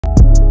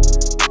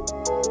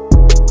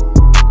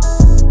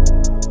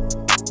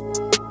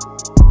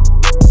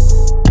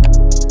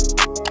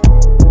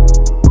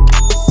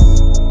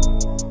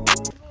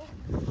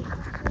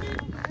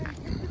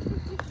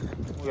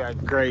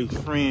Got Gray's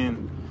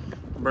friend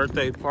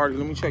birthday party.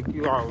 Let me check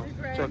you out.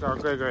 Check out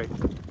Gray.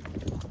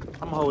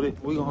 I'm gonna hold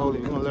it. We gonna hold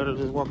it. We gonna let her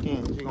just walk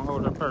in. She gonna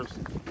hold her purse.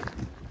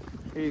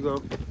 Here you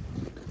go.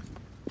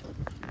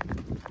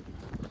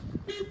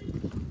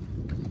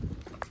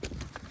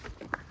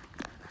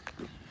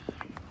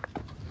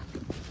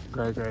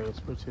 Gray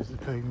is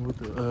participating with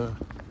the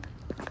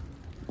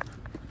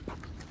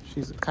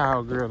she's a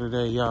cowgirl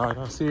today, y'all.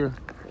 Y'all see her?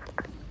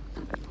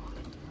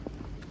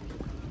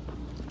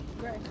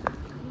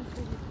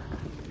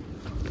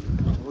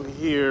 We're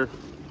here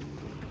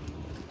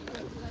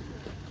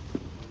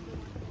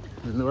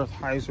in North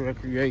Heights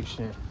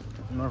Recreation,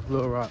 North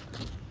Little Rock.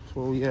 That's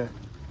where we at.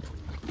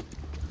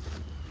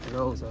 For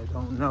those that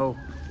don't know.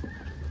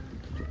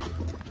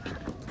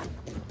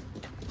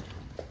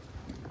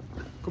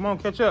 Come on,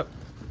 catch up.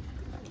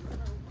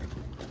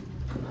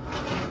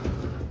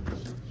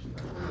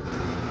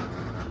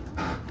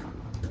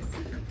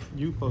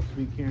 You supposed to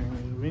be carrying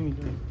it or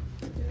anything.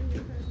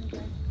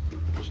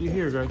 She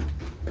here, Greg.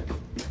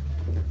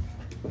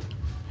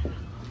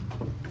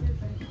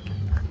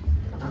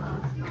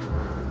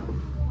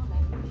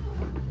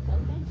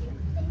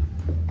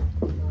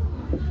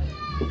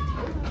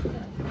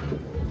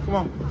 Come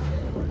on.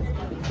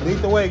 Lead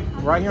the way.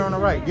 Right here on the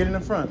right. Get in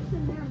the front.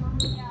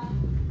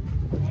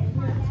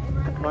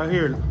 Right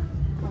here.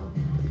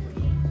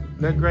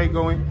 Let Greg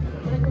go in.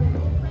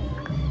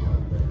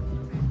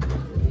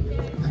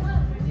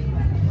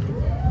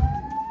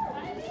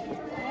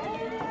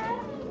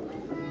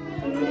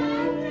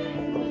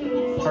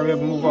 Hurry up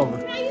and move over.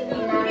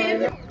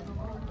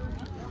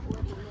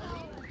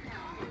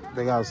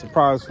 They got a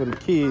surprise for the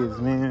kids,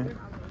 man.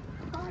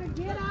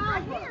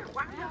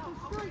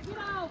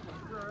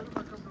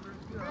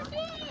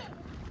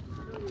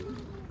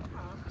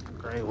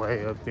 Great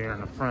way up there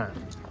in the front.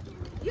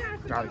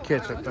 Gotta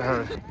catch up to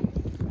her.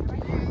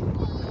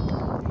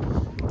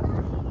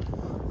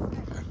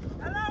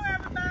 Hello,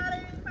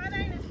 everybody. My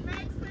name is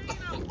Maxine.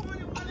 I'm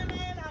Corny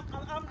Wonderland.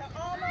 I'm the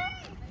owner.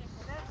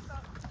 That's the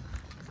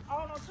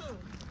owner too.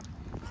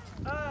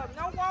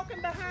 No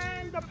walking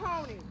behind the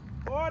pony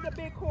or the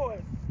big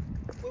horse.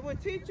 We will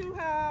teach you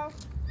how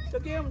to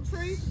give them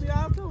treats. We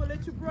also will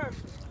let you brush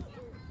them.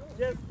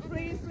 Just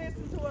please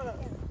listen to us.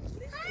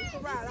 You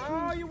can ride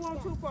all you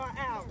want to for an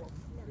hour.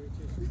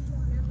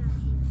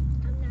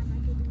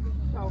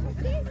 So,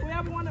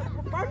 whoever want a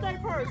birthday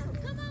person.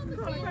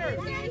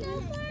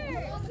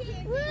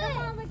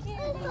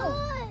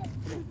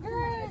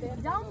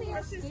 Don't be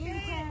a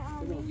scared.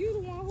 You the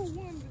one who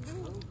wanted to do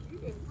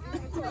it.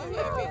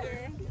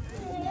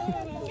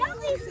 Don't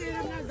be scared.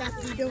 I'm not about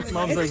to be doing it.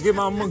 Mom say, get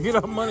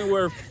our money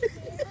worth.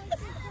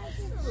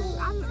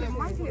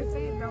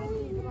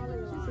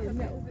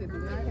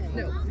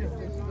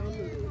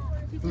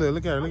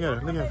 Look at her.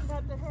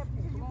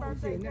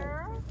 Birthday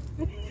girl.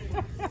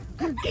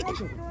 I'm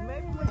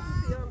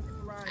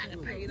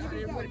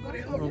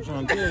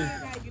trying to tell you.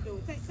 How you do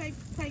it?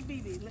 Take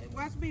BB.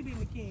 Watch BB,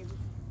 McKenzie.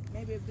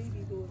 Maybe if BB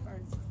do it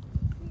first.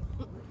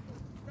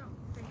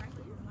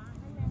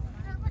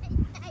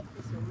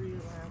 It's a real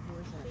wild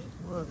horse.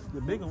 What?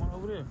 The bigger one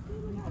over there.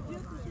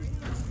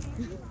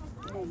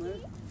 Come on, man.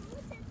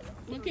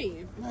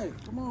 McKenzie. Hey,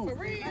 come on. For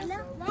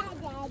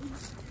real?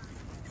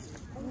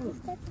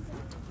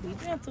 Be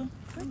gentle.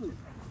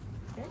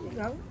 There you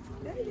go.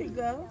 There you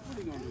go. What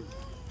are you gonna do?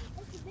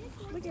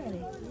 Look at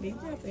it. Be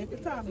gentle at the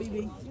top, BB.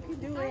 You can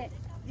do it.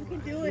 You can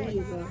do it. There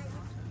you go.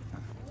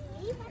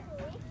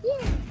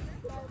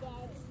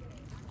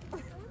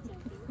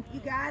 You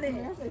got it.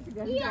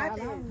 You got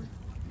it.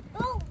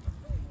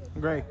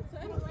 Gray.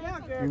 Yeah,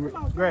 girl.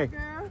 Come on, Gray.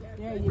 girl.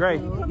 Gray.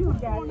 You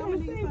got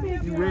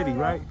it. You ready,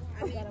 right?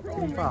 Give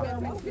me five.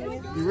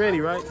 You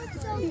ready, right?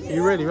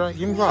 You ready, right?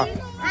 Give me five.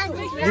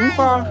 Give me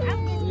five.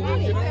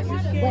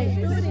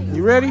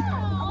 You ready?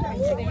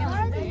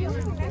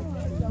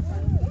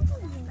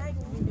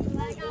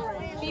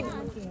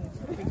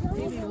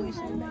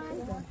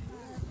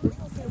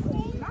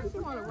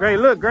 Gray,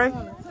 look, Gray.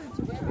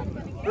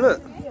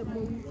 Look.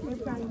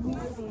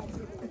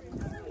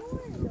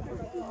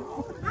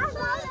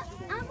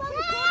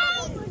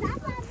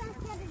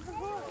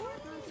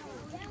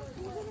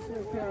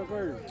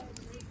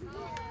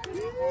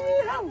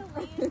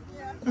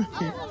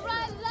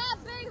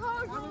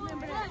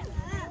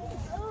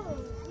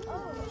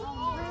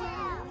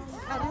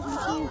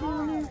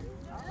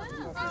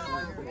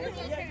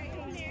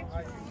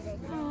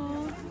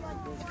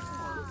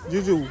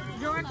 Juju,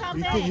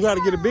 you got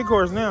to get a big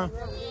horse now.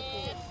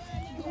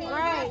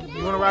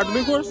 You want to ride the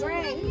big horse?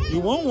 You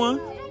want one?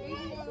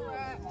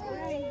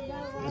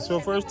 It's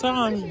your first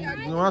time.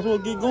 You might as well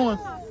get going.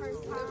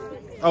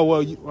 Oh,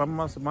 well,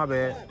 my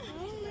bad.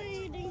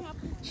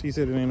 She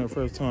said it ain't her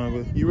first time,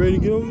 but you ready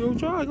to go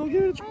try? Go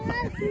give it a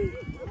try.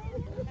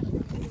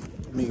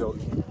 Let me go.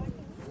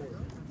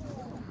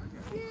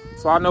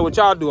 So I know what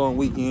y'all do on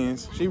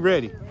weekends. She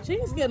ready.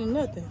 She's getting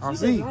nothing. I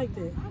see. Like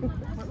that.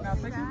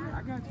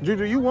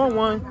 Juju, you want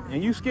one,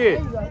 and you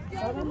scared. There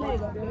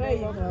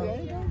you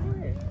go.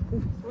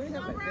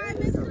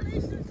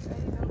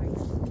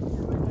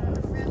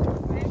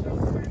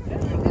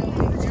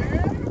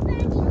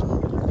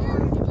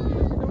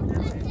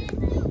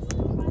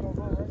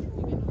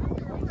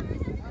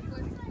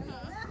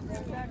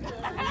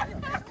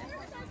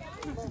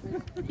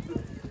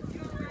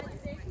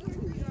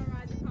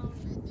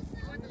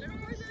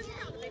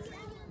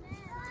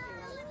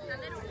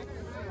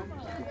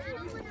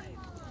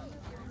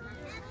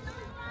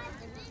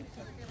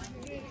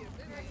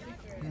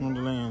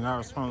 Wonderland, not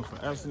responsible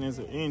for accidents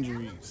or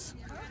injuries.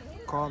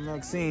 Call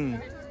Maxine.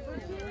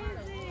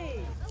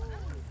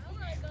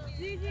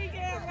 Gigi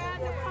can't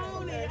ride the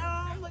pony.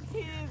 Oh,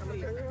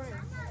 Mackenzie.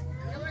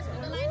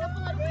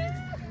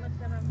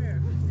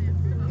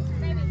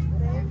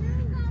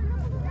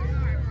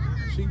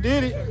 She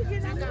did it.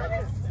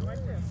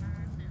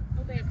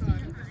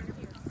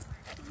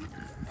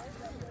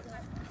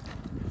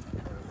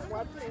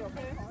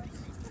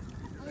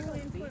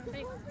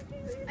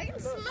 I can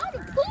smell the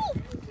poop.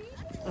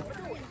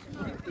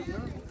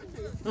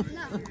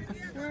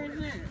 Where is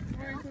it?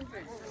 Where is it?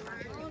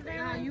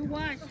 Oh, you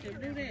watched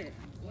it. Do that.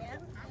 Yeah.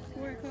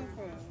 Where it come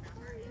from?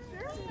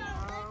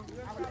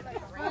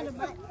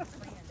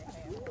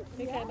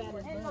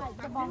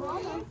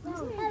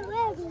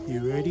 You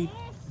ready?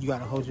 You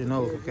gotta hold your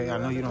nose, okay? I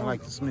know you don't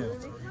like the smell,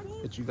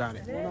 but you got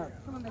it.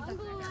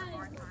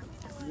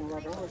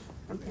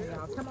 Okay,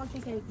 y'all. Come on,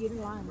 TK, get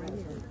in line right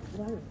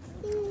here.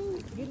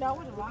 You know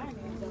what the line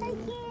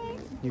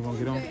is. You gonna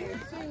get on?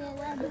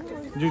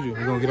 Juju, you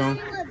gonna get on?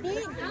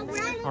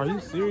 Are you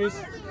serious?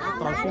 I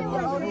thought you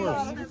wanted the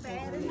horse.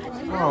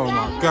 Oh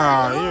my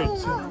God, you're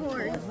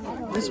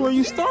this is where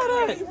you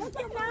start at.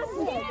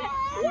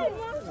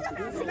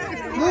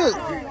 Look,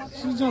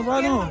 she jumped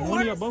right on.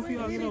 One of y'all, both of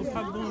y'all, you know,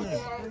 stop doing that.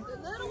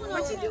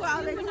 What you do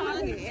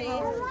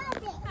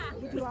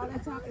all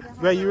that talking?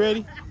 Ray, you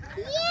ready?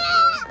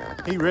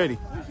 Yeah! He ready.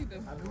 I'm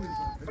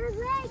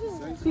ready.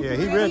 Yeah,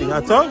 he ready.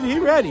 I told you he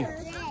ready.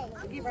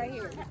 Get right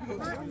here.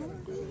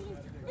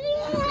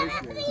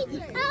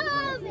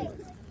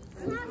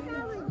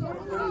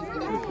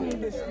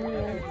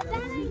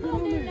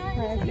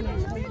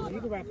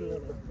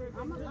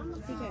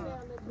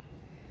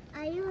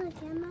 Are you on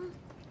camera?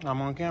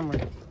 I'm on camera.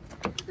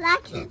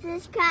 Like and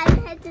subscribe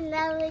and hit the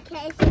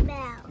notification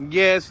bell.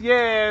 Yes,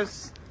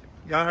 yes.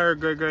 Y'all heard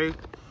Gray.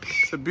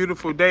 It's a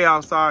beautiful day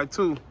outside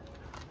too.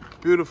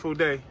 Beautiful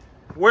day.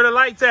 Where the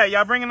lights at?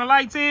 Y'all bringing the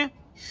lights in?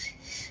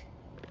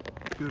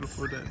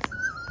 Beautiful day.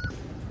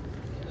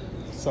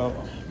 So,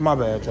 my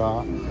bad, y'all.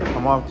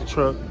 I'm off the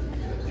truck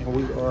and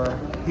we are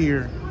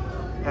here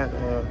at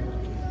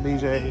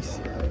BJ's.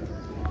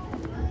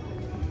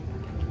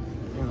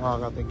 You know, I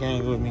got the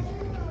gang with me.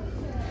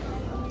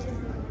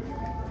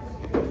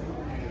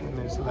 And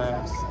this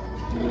last.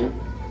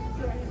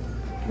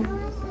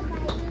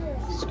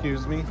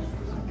 Excuse me.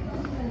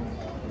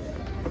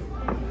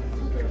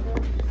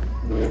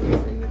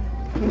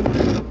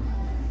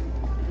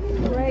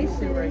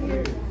 Racing right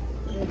here.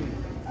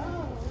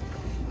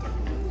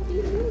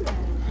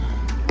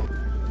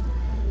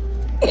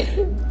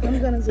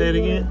 I'm gonna Say it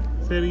again.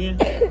 Say it again.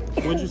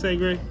 What'd you say,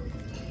 Gray?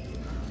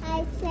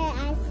 I said,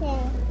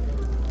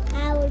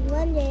 I was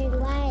wondering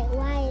why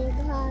it's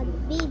called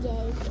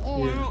BJ's,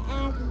 and Yeah. I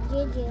asked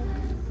Gigi,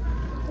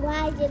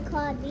 why is it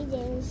called BJ's?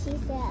 And she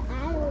said,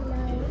 I don't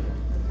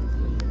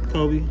know.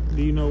 Kobe,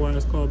 do you know why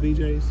it's called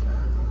BJ's?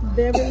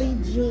 Beverly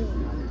Jean.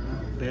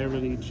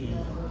 Beverly Jean.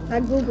 I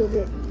googled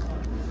it.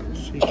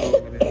 She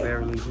Googled it,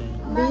 Beverly Jean.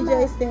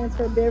 BJ stands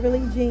for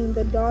Beverly Jean,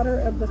 the daughter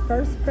of the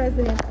first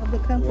president of the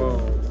company. Whoa.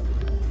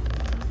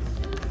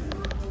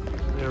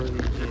 Beverly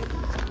Jean.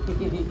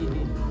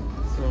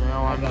 So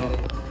now I know.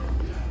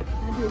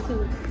 I did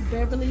too.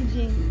 Beverly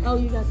Jean. Oh,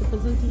 you got the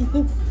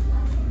bazooki.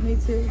 Me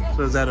too.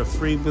 So is that a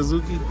free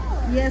bazooki?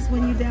 Yes,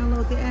 when you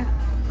download the app.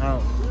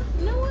 Oh.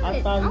 You know what?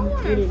 I thought you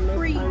get it next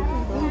time you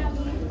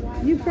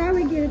come. You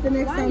probably get it the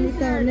next time you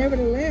come.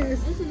 Nevertheless,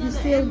 you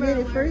still get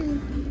it free.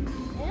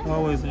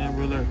 Always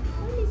Amber Alert.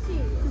 Let me see.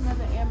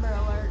 Another Amber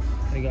Alert.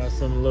 They got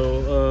some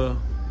little,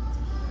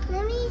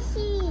 Let me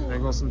see. they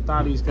got some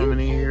thotties coming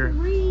in here.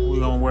 We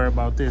gonna worry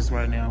about this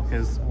right now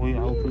because we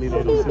hopefully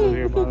they don't sit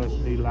here about us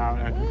be loud,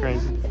 acting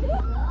crazy.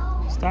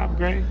 Stop,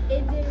 Gray.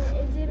 It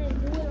didn't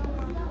do it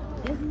on my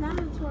phone. It's not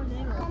a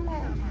tornado. Come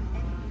on.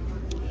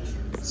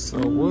 So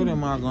what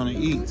am I gonna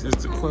eat?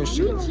 That's the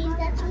question. Cheese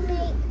that you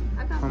made.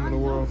 From the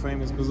world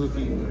famous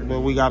bazooki,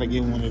 but we gotta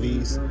get one of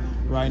these.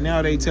 Right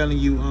now they telling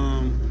you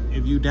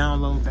if you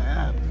download the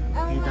app,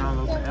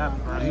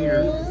 right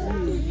here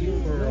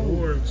for a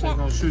reward, they're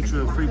gonna shoot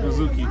you a free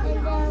bazooki.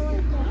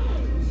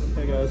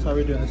 Hey guys, how are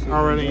we doing this?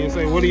 Already, and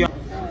say, what do y'all?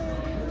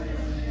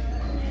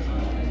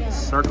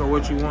 Circle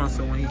what you want,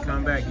 so when he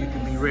come back, you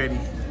can be ready.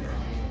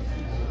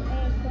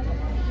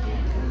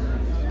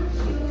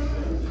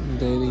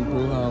 Daily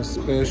Brewhouse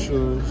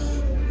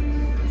specials.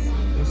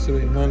 This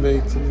is Monday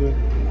to the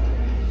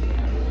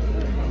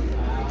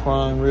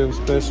prime rib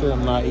special.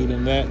 I'm not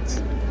eating that.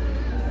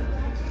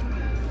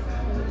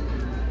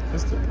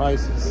 What's the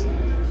prices?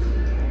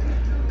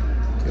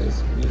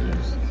 Because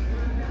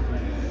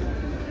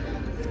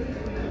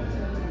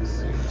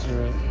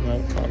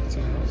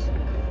cocktails.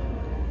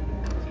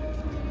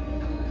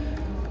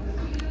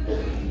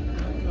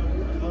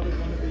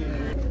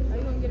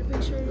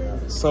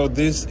 So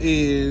this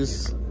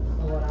is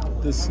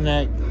the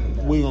snack.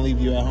 We gonna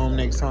leave you at home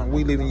next time.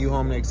 We leaving you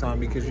home next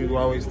time because you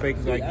always fake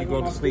like you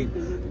go to sleep.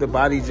 The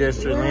body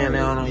gesture, laying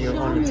down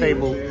on the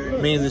table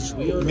means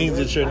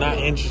that you're not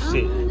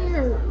interested.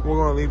 We're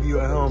gonna leave you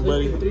at home,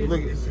 buddy.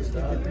 Look,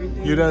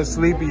 you're that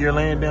sleepy. You're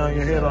laying down,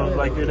 your head on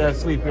like you're that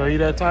sleepy. Are you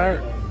that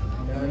tired?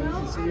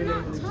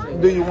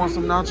 Do you want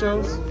some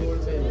nachos?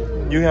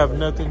 You have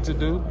nothing to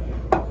do.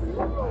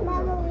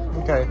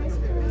 Okay.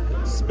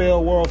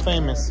 Spell world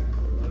famous.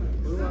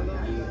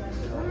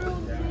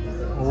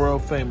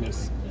 World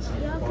famous.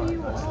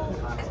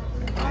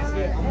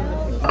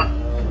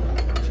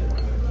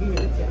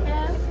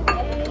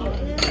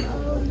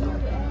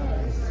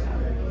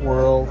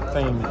 World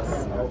famous.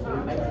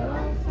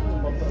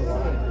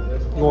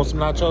 You want some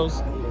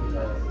nachos?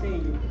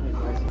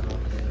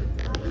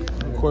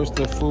 Of course,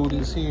 the food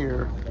is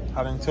here.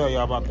 I didn't tell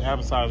y'all about the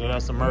appetizer.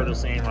 That's a murder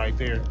scene right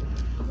there.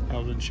 That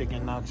was the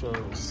chicken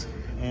nachos.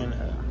 And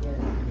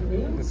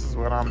this is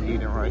what I'm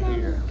eating right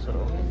here. So,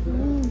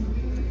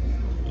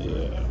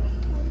 yeah.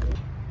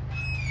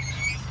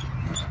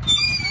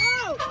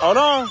 Hold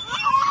on.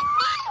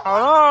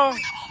 Hold on.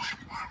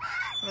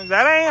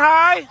 That ain't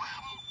high.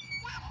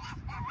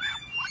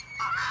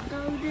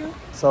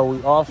 So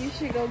we off. You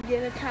should go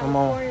get a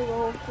California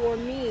roll for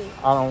me.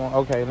 I don't want.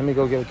 Okay, let me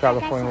go get a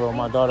California roll.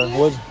 My daughter,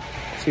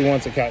 she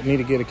wants me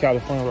to get a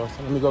California roll.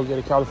 So let me go get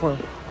a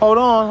California. Hold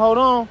on, hold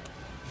on.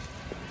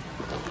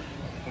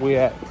 We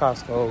at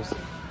Costco's.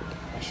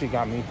 She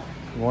got me.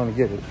 Want to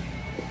get a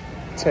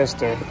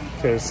tester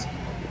because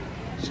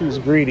she was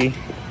greedy.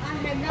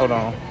 Hold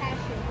on.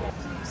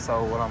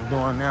 So what I'm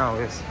doing now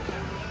is,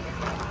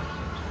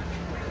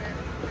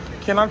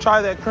 can I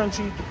try that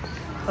crunchy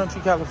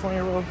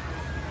California roll?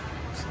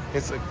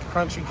 It's a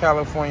crunchy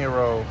California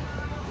roll.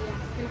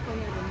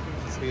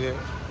 See it?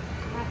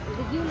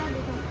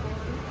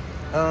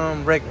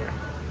 Regular.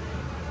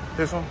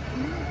 This one?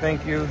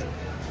 Thank you.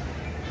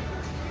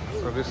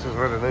 So this is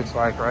what it looks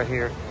like right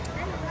here.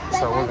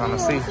 So we're gonna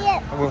see.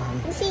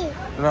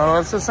 No,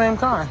 it's the same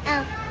kind.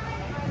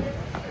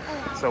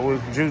 So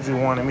Juju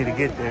wanted me to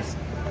get this.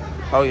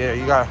 Oh yeah,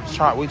 you got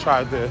shot. We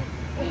tried the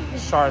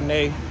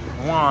Chardonnay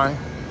wine.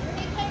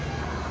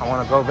 I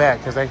want to go back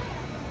because they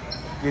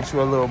get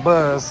you a little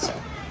buzz.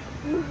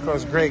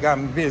 Because Greg got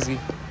me busy.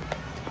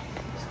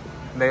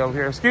 They over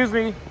here. Excuse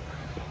me.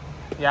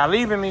 Y'all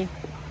leaving me?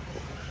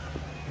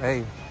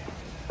 Hey,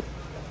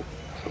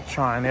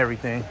 trying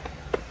everything.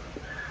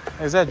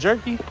 Is that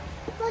jerky?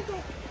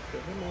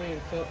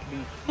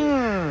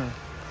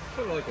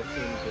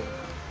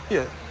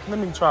 Yeah, let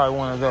me try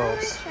one of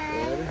those.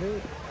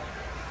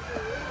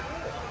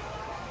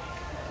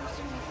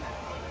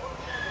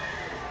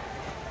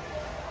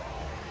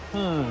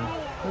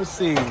 Let's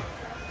see.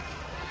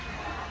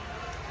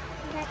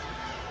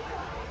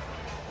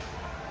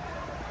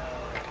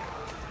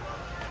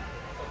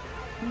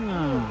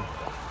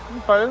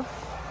 Okay.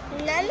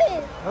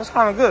 That's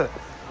kind of good.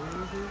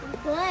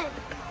 Good.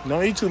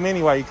 Don't eat too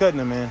many while you're cutting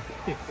them, man.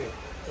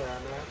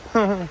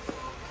 Mommy,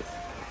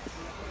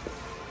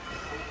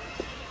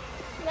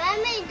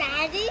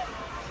 Daddy?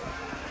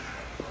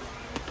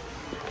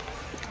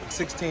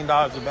 $16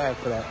 a bag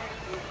for that.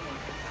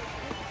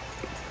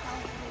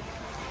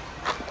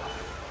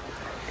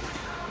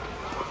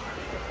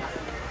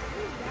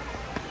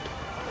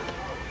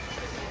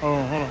 Hold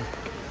on.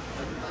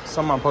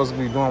 Something I'm supposed to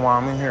be doing while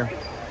I'm in here.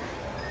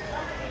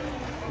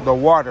 The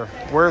water.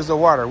 Where's the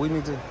water? I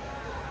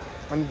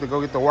need to go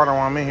get the water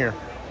while I'm in here.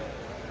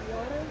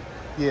 Water?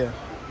 Yeah.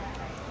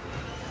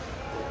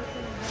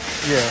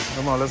 Yeah,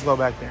 come on, let's go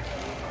back there.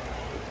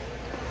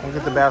 Look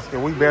at the basket.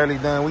 We barely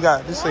done.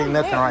 This ain't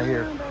nothing right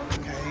here.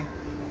 Okay.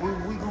 We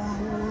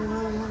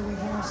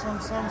doing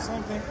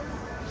something.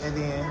 And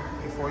then,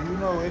 before you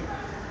know it,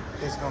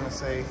 it's going to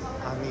say,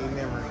 I need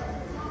memory.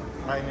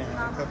 Right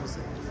now, in a couple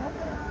seconds.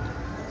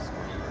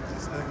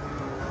 Just let me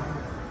know.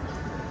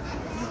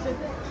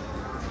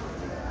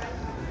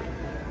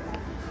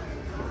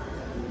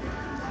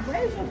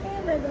 Raise your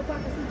hand so I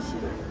can see the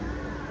shit.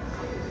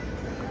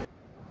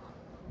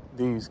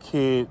 These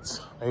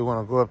kids, they want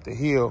to go up the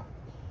hill.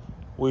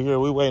 We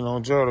waiting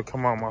on Joe to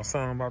come out. My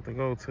son about to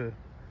go to.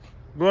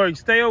 Glory,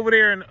 stay over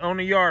there on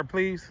the yard,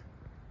 please.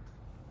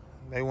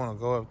 They want to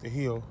go up the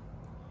hill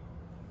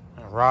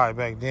and ride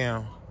back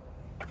down.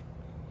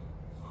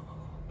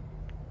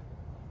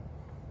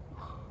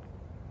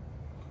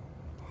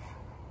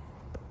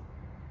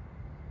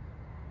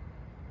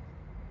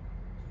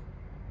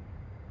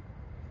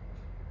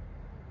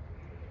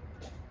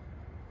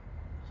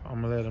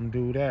 I'm gonna let them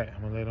do that.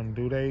 I'm gonna let them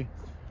do they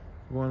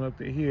going up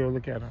the hill.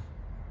 Look at them.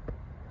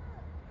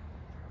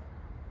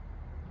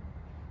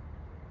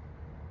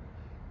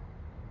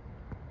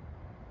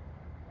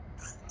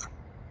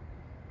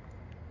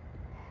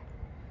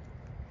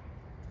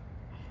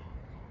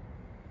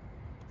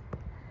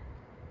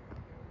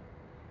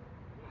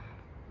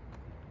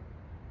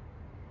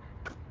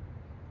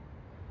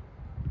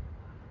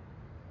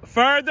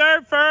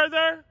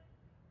 Further.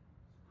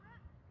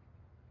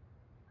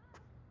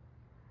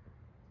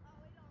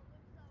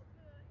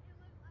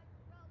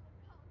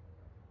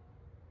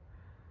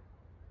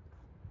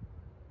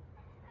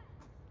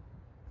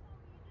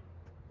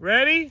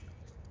 Ready?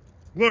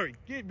 Glory,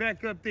 get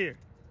back up there.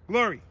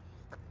 Glory,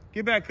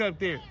 get back up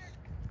there.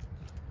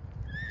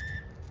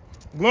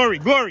 Glory,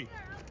 Glory,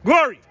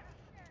 Glory.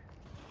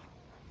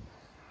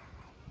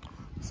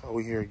 So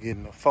we here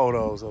getting the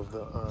photos of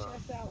the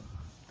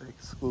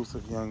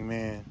exclusive young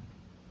man.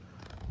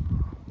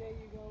 There you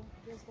go.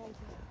 Just like that.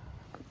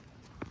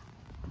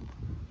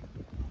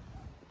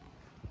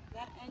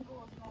 That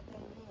angle is not that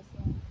good,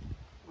 son.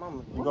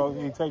 Mama,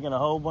 you taking a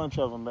whole bunch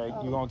of them, babe.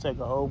 You gonna take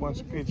a whole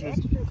bunch of pictures.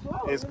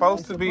 It's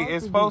supposed to be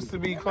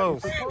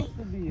close.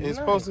 It's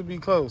supposed to be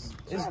close.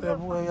 Just step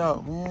way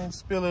out, man.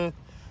 Spill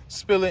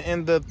it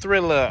in the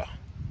Thriller.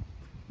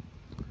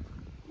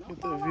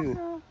 Get the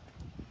view.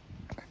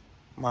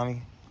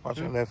 Money, watch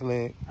your left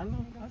leg. I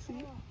know, I see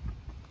it.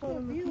 For the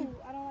view,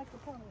 I don't like the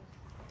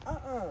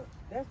color.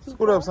 That's too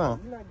Scoot up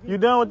some. You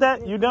done with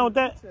that? You done with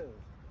that?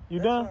 You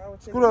done?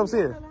 Scoot up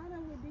here.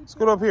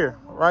 Scoot up here.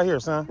 Right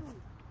here, son.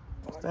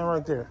 Stand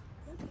right there.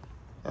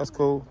 That's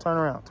cool. Turn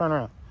around. Turn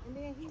around. And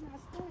then he's not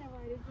standing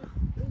right.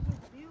 It's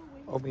just view.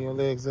 Open your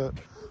legs up.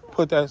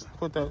 Put that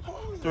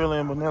Thriller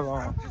and vanilla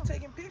on. I'm just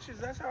taking pictures.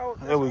 That's how.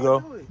 There we how I go.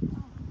 do it.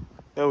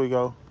 There we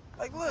go.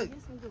 Like, look.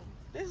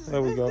 This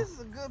There we go. This is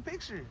a good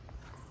picture.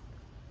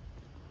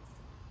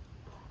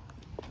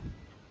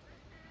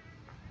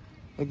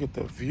 Look at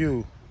the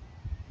view.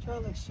 Joe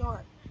looks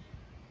short.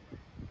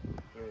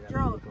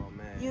 Joe,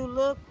 you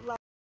look like.